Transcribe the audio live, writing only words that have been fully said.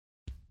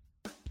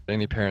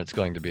Any parent's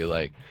going to be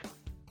like,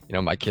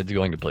 my kid's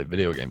going to play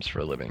video games for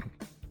a living.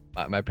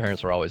 My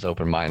parents were always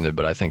open-minded,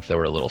 but I think they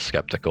were a little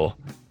skeptical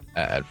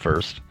at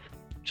first,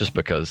 just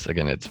because,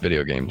 again, it's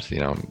video games.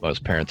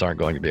 Most parents aren't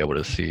going to be able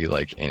to see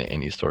like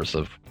any source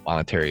of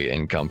monetary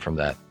income from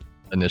that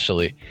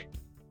initially.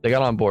 They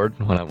got on board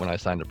when I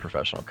signed a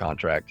professional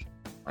contract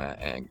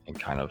and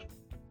kind of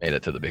made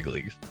it to the big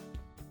leagues.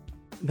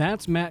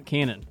 That's Matt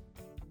Cannon,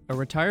 a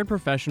retired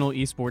professional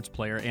esports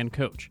player and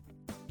coach.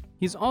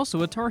 He's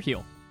also a Tar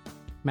Heel.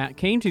 Matt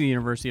came to the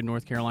University of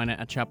North Carolina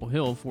at Chapel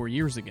Hill 4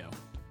 years ago.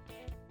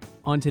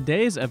 On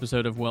today's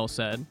episode of Well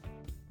Said,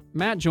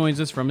 Matt joins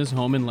us from his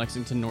home in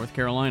Lexington, North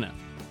Carolina.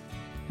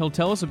 He'll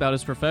tell us about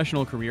his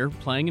professional career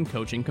playing and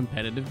coaching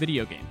competitive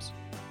video games,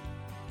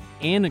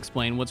 and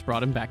explain what's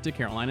brought him back to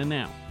Carolina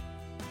now.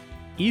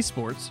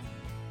 Esports,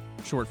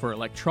 short for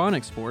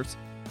electronic sports,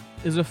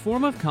 is a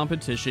form of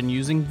competition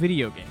using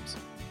video games.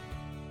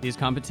 These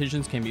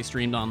competitions can be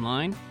streamed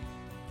online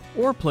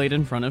or played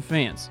in front of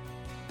fans,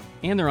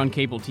 and they're on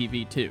cable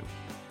TV too.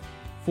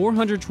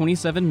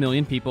 427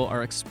 million people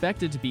are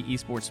expected to be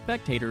esports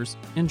spectators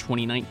in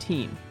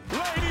 2019.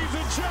 Ladies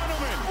and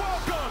gentlemen,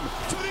 welcome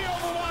to the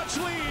Overwatch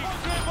League.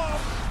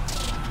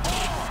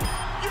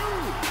 Are you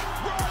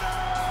ready?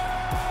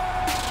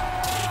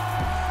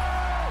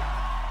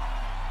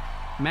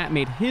 Matt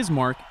made his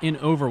mark in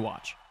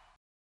Overwatch.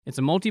 It's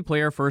a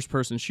multiplayer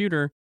first-person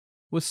shooter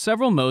with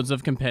several modes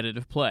of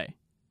competitive play.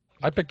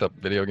 I picked up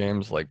video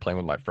games like playing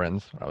with my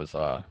friends when I was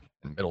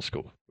in middle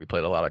school. We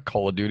played a lot of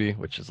Call of Duty,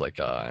 which is like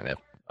an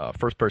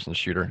first-person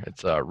shooter.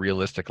 It's a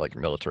realistic, like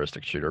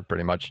militaristic shooter,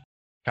 pretty much.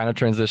 Kind of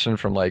transitioned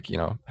from like,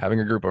 having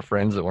a group of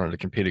friends that wanted to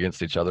compete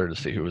against each other to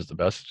see who was the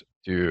best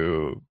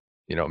to,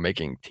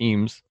 making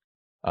teams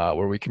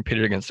where we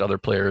competed against other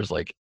players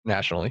like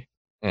nationally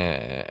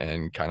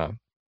and kind of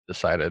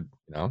decided,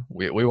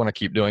 we want to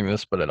keep doing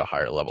this, but at a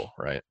higher level,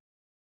 right?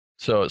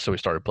 So we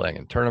started playing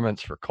in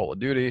tournaments for Call of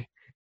Duty.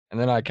 And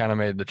then I kind of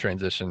made the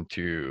transition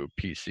to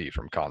PC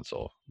from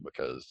console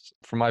because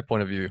from my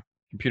point of view,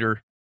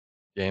 computer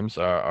games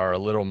are a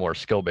little more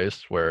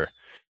skill-based where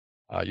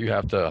you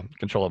have to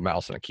control a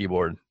mouse and a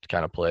keyboard to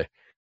kind of play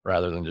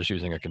rather than just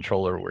using a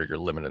controller where you're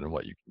limited in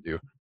what you can do.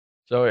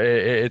 So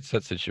it's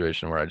that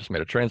situation where I just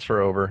made a transfer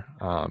over,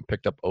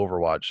 picked up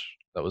Overwatch.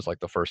 That was like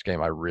the first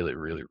game I really,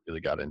 really, really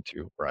got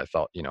into where I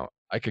thought,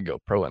 I could go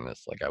pro in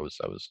this. Like I was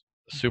a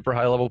super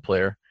high-level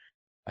player.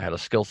 I had a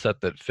skill set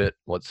that fit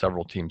what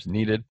several teams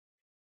needed.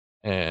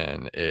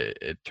 And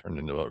it turned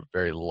into a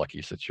very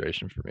lucky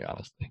situation for me,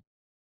 honestly.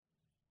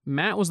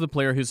 Matt was the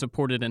player who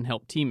supported and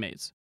helped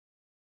teammates,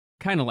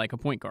 kind of like a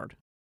point guard.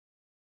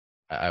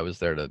 I was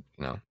there to,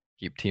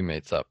 keep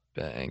teammates up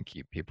and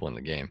keep people in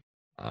the game.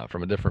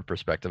 From a different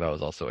perspective, I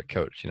was also a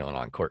coach, an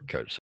on-court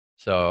coach.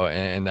 So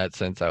in that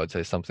sense, I would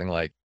say something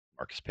like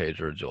Marcus Page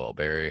or Joel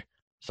Berry,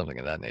 something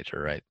of that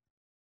nature, right?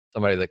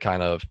 Somebody that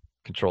kind of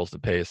controls the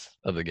pace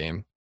of the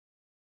game,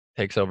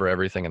 takes over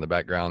everything in the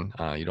background.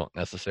 You don't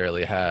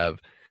necessarily have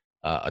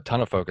a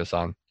ton of focus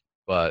on,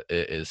 but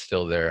it is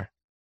still there,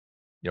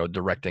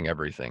 directing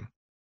everything.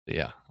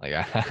 Yeah, like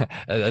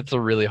that's a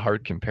really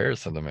hard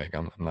comparison to make.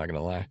 I'm not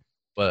gonna lie,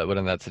 but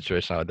in that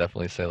situation, I would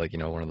definitely say like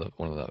one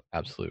of the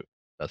absolute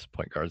best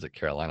point guards at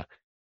Carolina,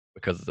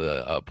 because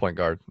the point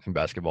guard in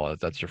basketball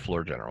that's your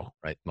floor general,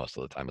 right? Most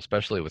of the time,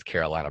 especially with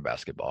Carolina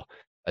basketball,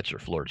 that's your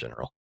floor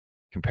general.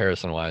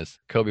 Comparison wise,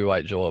 Kobe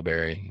White, Joel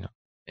Berry,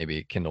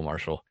 maybe Kendall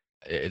Marshall.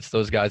 It's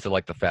those guys that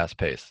like the fast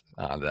pace.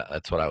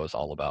 That's what I was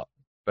all about,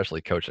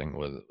 especially coaching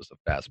was a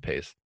fast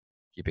pace,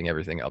 keeping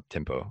everything up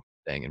tempo,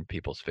 staying in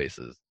people's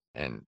faces,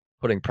 and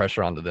putting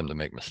pressure onto them to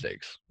make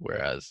mistakes.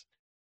 Whereas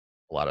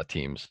a lot of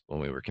teams,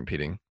 when we were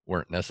competing,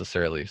 weren't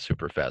necessarily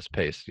super fast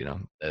paced.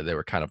 They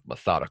were kind of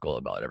methodical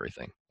about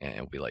everything,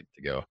 and we like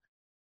to go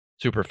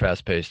super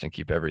fast paced and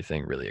keep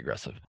everything really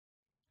aggressive.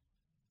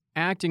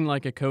 Acting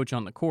like a coach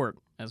on the court,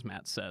 as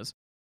Matt says,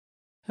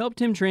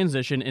 helped him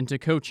transition into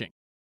coaching,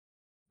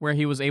 where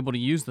he was able to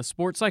use the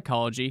sports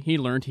psychology he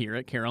learned here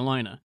at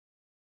Carolina.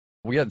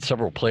 We had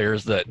several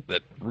players that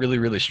really,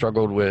 really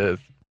struggled with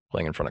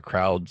playing in front of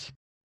crowds,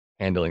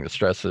 handling the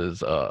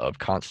stresses of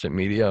constant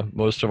media.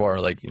 Most of our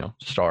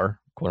star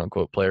quote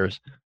unquote players,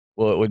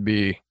 well, it would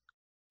be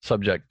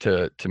subject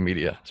to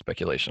media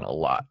speculation a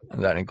lot.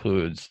 And that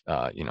includes,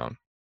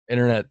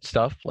 internet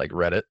stuff like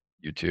Reddit,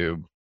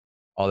 YouTube,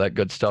 all that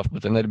good stuff.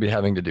 But then they'd be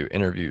having to do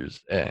interviews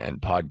and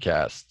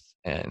podcasts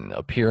and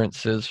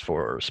appearances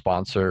for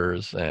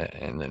sponsors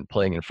and then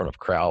playing in front of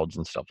crowds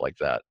and stuff like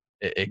that.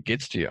 It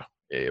gets to you.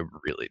 It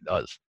really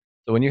does.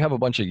 So when you have a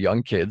bunch of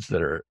young kids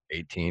that are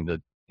 18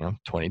 to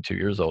 22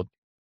 years old,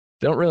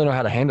 they don't really know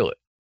how to handle it.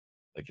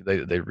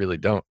 Like they really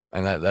don't.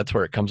 And that's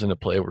where it comes into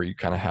play, where you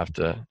kind of have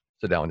to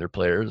sit down with your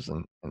players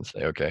and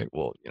say, okay,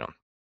 well,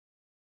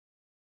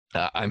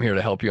 I'm here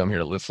to help you. I'm here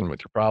to listen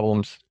with your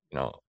problems.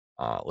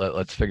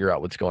 Let's figure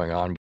out what's going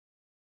on.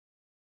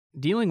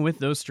 Dealing with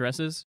those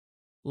stresses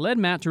led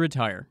Matt to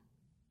retire,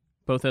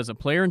 both as a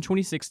player in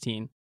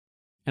 2016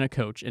 and a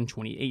coach in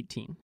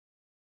 2018.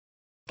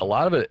 A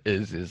lot of it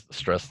is the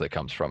stress that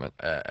comes from it.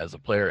 As a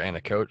player and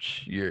a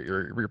coach,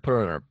 you're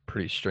put on a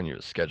pretty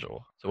strenuous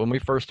schedule. So when we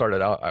first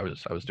started out, I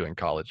was doing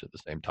college at the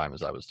same time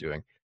as I was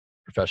doing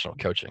professional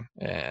coaching,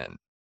 and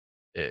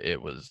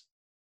it was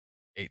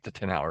 8 to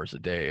 10 hours a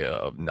day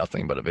of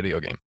nothing but a video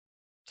game.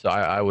 So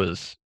I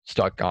was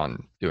stuck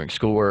on doing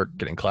schoolwork,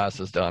 getting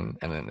classes done,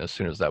 and then as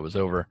soon as that was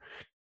over,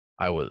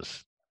 I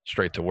was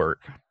straight to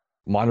work,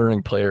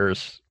 monitoring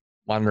players,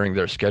 monitoring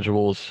their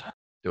schedules,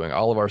 doing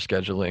all of our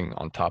scheduling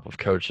on top of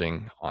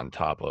coaching, on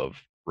top of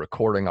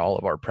recording all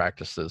of our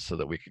practices so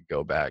that we could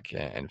go back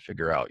and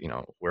figure out,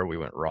 where we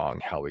went wrong,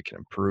 how we can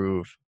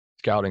improve,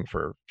 scouting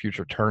for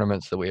future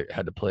tournaments that we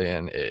had to play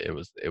in. It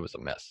was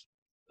a mess.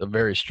 A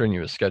very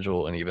strenuous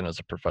schedule, and even as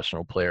a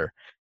professional player,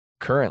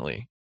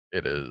 currently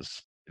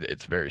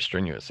it's very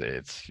strenuous.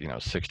 It's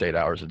 6 to 8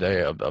 hours a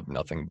day of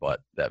nothing but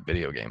that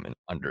video game and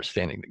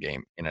understanding the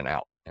game in and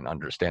out and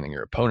understanding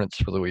your opponents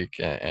for the week,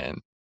 and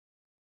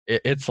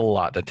it's a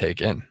lot to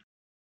take in.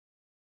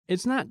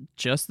 It's not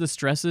just the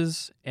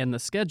stresses and the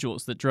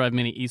schedules that drive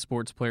many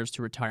esports players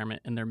to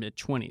retirement in their mid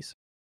 20s.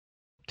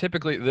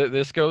 Typically,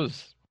 this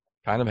goes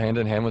kind of hand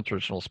in hand with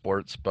traditional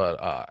sports, but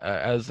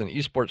as an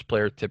esports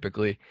player,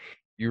 typically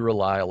you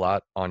rely a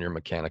lot on your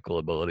mechanical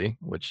ability,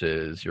 which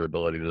is your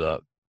ability to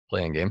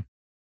play in game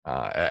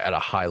at a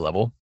high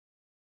level,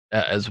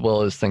 as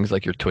well as things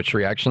like your Twitch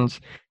reactions,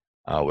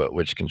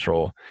 which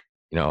control,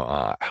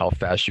 how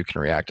fast you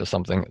can react to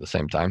something at the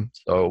same time.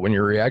 So when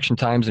your reaction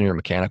times and your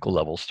mechanical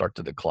levels start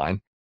to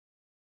decline,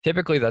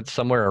 typically that's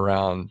somewhere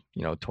around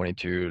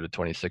 22 to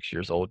 26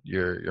 years old.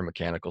 Your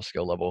mechanical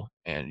skill level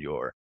and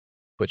your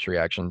Twitch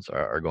reactions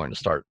are going to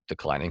start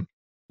declining.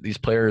 These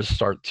players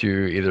start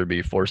to either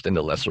be forced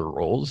into lesser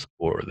roles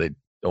or they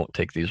don't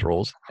take these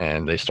roles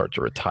and they start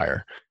to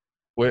retire,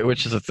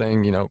 which is a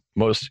thing.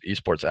 Most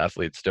esports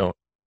athletes don't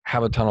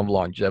have a ton of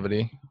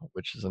longevity,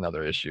 which is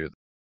another issue.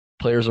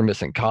 Players are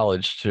missing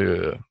college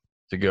to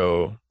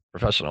go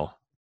professional.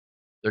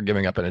 They're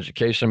giving up an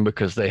education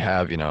because they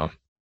have,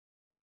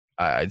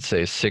 I'd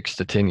say 6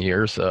 to 10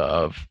 years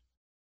of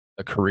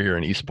a career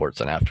in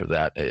esports, and after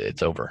that,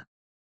 it's over.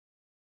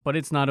 But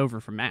it's not over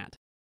for Matt.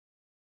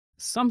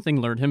 Something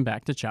lured him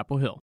back to Chapel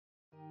Hill.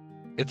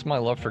 It's my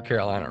love for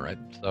Carolina, right?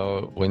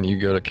 So when you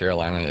go to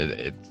Carolina,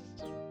 it's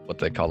what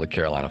they call the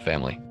Carolina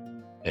family.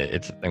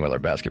 It's a thing with our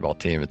basketball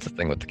team. It's a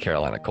thing with the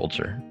Carolina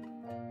culture.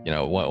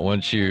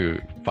 Once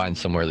you find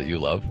somewhere that you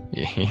love,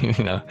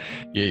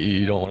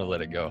 you don't want to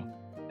let it go.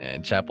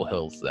 And Chapel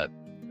Hill's that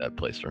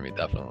place for me,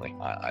 definitely.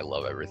 I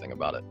love everything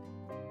about it.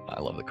 I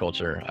love the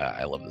culture.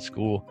 I love the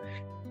school.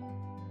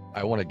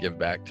 I want to give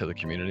back to the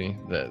community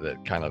that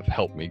kind of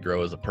helped me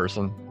grow as a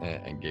person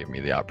and gave me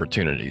the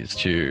opportunities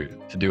to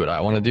do what I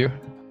want to do.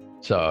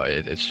 So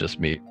it's just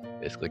me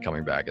basically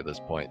coming back at this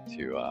point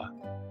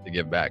to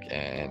give back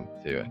and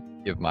to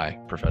give my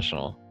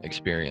professional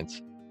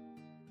experience.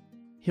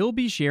 He'll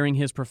be sharing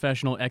his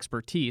professional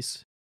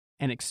expertise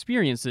and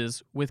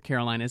experiences with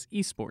Carolina's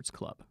esports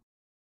club.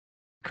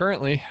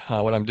 Currently,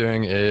 what I'm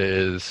doing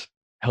is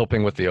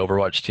helping with the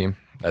Overwatch team.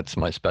 That's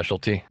my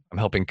specialty. I'm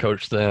helping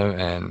coach them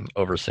and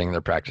overseeing their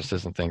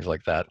practices and things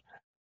like that.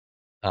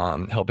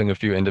 Helping a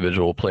few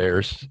individual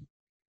players.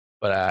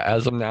 But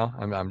as of now,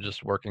 I'm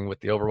just working with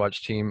the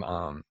Overwatch team.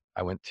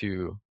 I went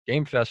to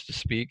Game Fest to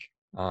speak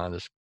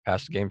this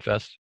past Game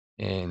Fest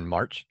in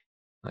March.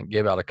 I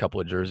gave out a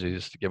couple of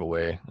jerseys to give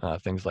away,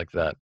 things like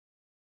that.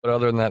 But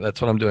other than that,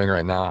 that's what I'm doing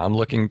right now. I'm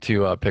looking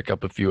to pick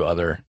up a few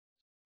other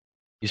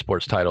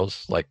esports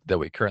titles like that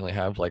we currently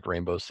have, like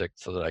Rainbow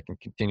Six, so that I can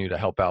continue to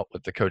help out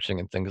with the coaching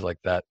and things like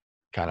that,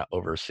 kind of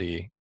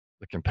oversee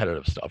the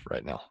competitive stuff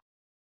right now.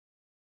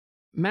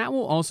 Matt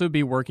will also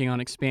be working on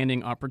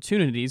expanding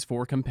opportunities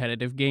for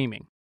competitive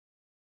gaming.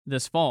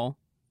 This fall,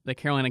 the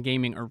Carolina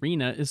Gaming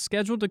Arena is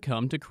scheduled to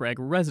come to Craig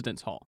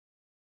Residence Hall.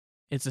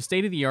 It's a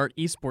state-of-the-art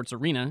esports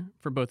arena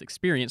for both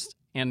experienced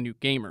and new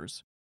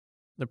gamers.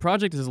 The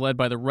project is led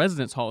by the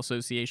Residence Hall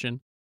Association,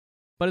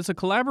 but it's a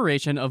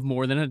collaboration of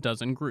more than a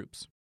dozen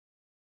groups.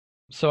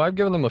 So I've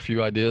given them a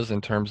few ideas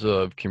in terms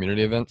of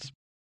community events,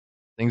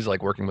 things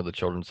like working with the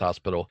Children's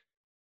Hospital,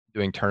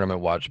 doing tournament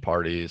watch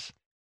parties,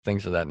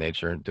 things of that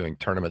nature, doing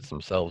tournaments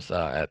themselves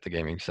at the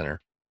gaming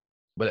center.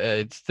 But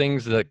it's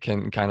things that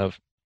can kind of,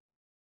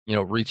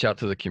 reach out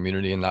to the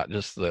community and not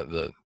just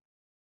the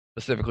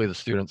specifically the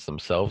students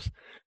themselves,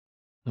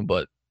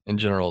 but in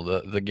general,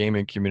 the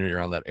gaming community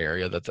around that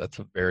area. That's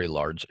a very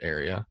large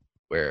area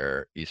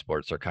where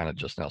esports are kind of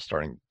just now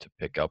starting to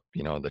pick up,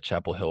 the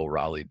Chapel Hill,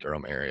 Raleigh,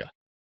 Durham area.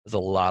 There's a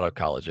lot of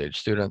college age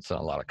students and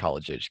a lot of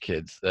college age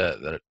kids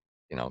that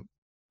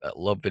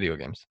love video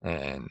games,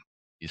 and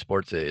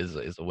esports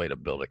is a way to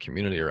build a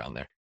community around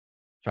there,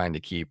 trying to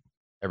keep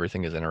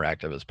everything as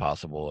interactive as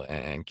possible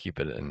and keep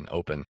it an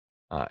open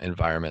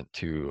environment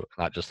to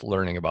not just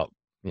learning about,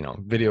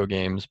 video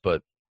games,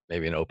 but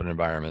maybe an open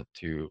environment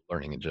to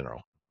learning in general,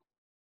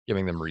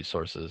 giving them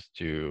resources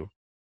to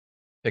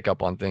pick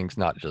up on things,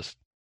 not just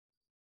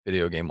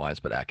video game wise,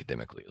 but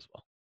academically as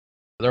well.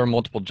 There are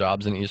multiple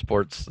jobs in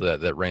esports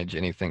that range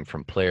anything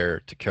from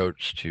player to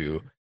coach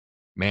to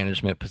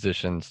management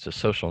positions to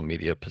social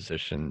media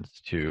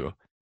positions to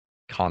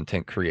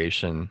content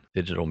creation,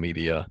 digital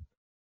media,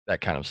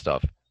 that kind of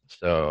stuff.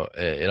 So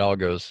it all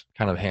goes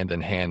kind of hand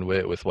in hand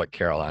with what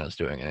Carolina's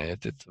doing, and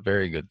it's a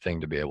very good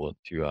thing to be able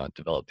to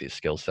develop these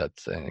skill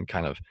sets and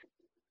kind of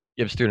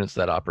give students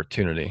that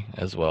opportunity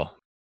as well.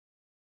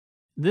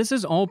 This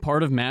is all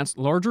part of Matt's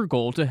larger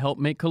goal to help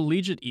make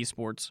collegiate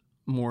esports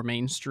more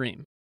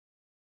mainstream.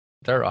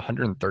 There are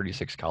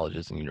 136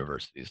 colleges and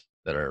universities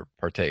that are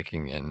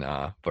partaking in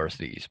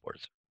varsity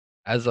esports.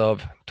 As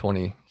of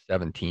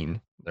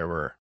 2017, there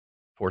were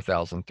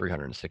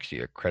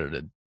 4,360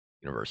 accredited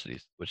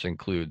universities, which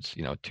includes,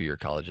 2-year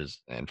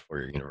colleges and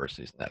 4-year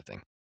universities and that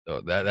thing.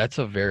 So that's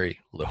a very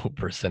low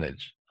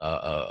percentage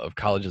of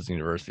colleges and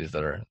universities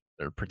that are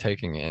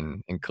partaking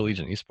in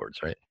collegiate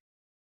esports, right?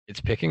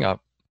 It's picking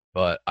up,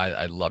 but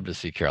I'd love to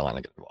see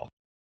Carolina get involved.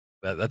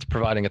 That's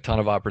providing a ton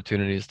of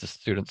opportunities to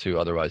students who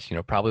otherwise,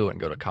 probably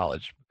wouldn't go to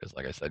college because,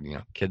 like I said,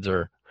 kids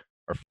are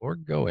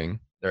foregoing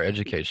their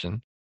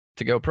education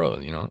to go pro.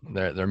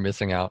 They're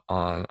missing out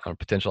on a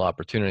potential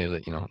opportunity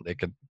that they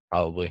could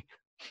probably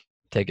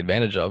take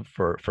advantage of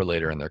for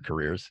later in their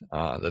careers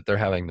that they're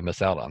having to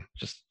miss out on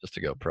just to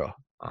go pro.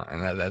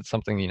 And that's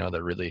something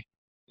that really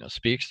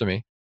speaks to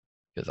me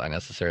because I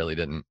necessarily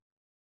didn't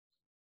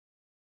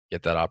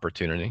get that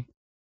opportunity.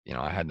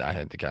 I had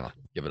to kind of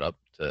give it up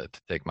to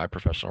take my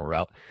professional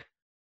route.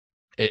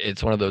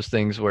 It's one of those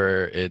things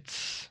where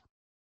it's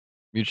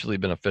mutually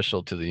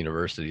beneficial to the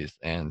universities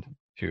and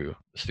to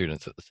the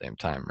students at the same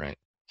time, right?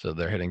 So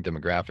they're hitting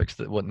demographics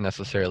that wouldn't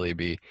necessarily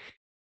be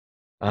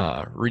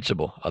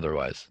reachable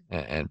otherwise,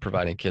 and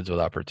providing kids with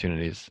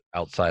opportunities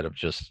outside of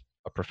just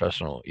a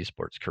professional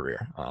esports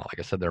career. Like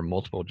I said, there are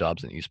multiple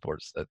jobs in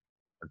esports that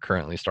are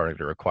currently starting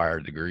to require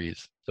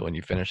degrees. So when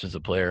you finish as a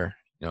player,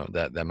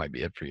 that might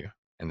be it for you,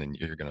 and then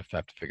you're going to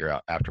have to figure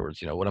out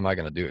afterwards, what am I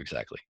going to do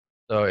exactly?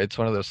 So it's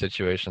one of those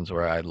situations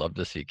where I'd love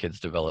to see kids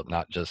develop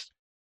not just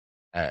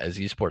as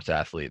esports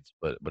athletes,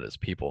 but as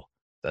people.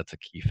 That's a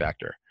key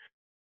factor,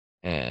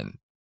 and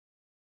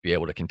be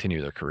able to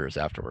continue their careers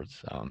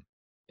afterwards.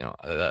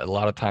 A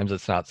lot of times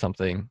it's not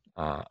something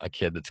a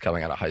kid that's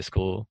coming out of high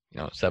school,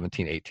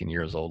 17, 18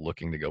 years old,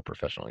 looking to go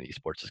professional in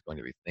esports is going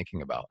to be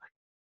thinking about.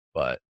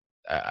 But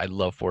I'd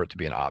love for it to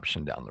be an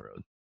option down the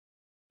road.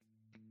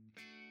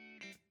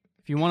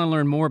 If you want to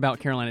learn more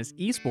about Carolina's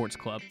esports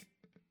club,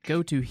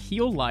 go to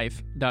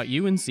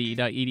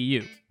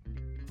heallife.unc.edu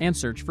and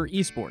search for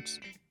esports.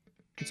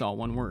 It's all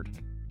one word.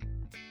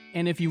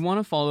 And if you want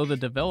to follow the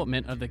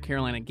development of the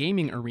Carolina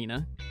gaming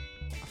arena,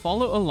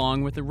 follow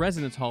along with the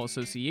Residence Hall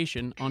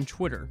Association on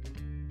Twitter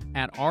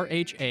at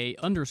RHA_UNC.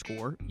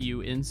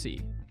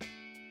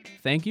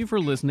 Thank you for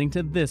listening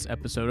to this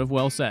episode of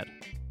Well Said.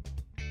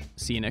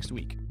 See you next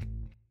week.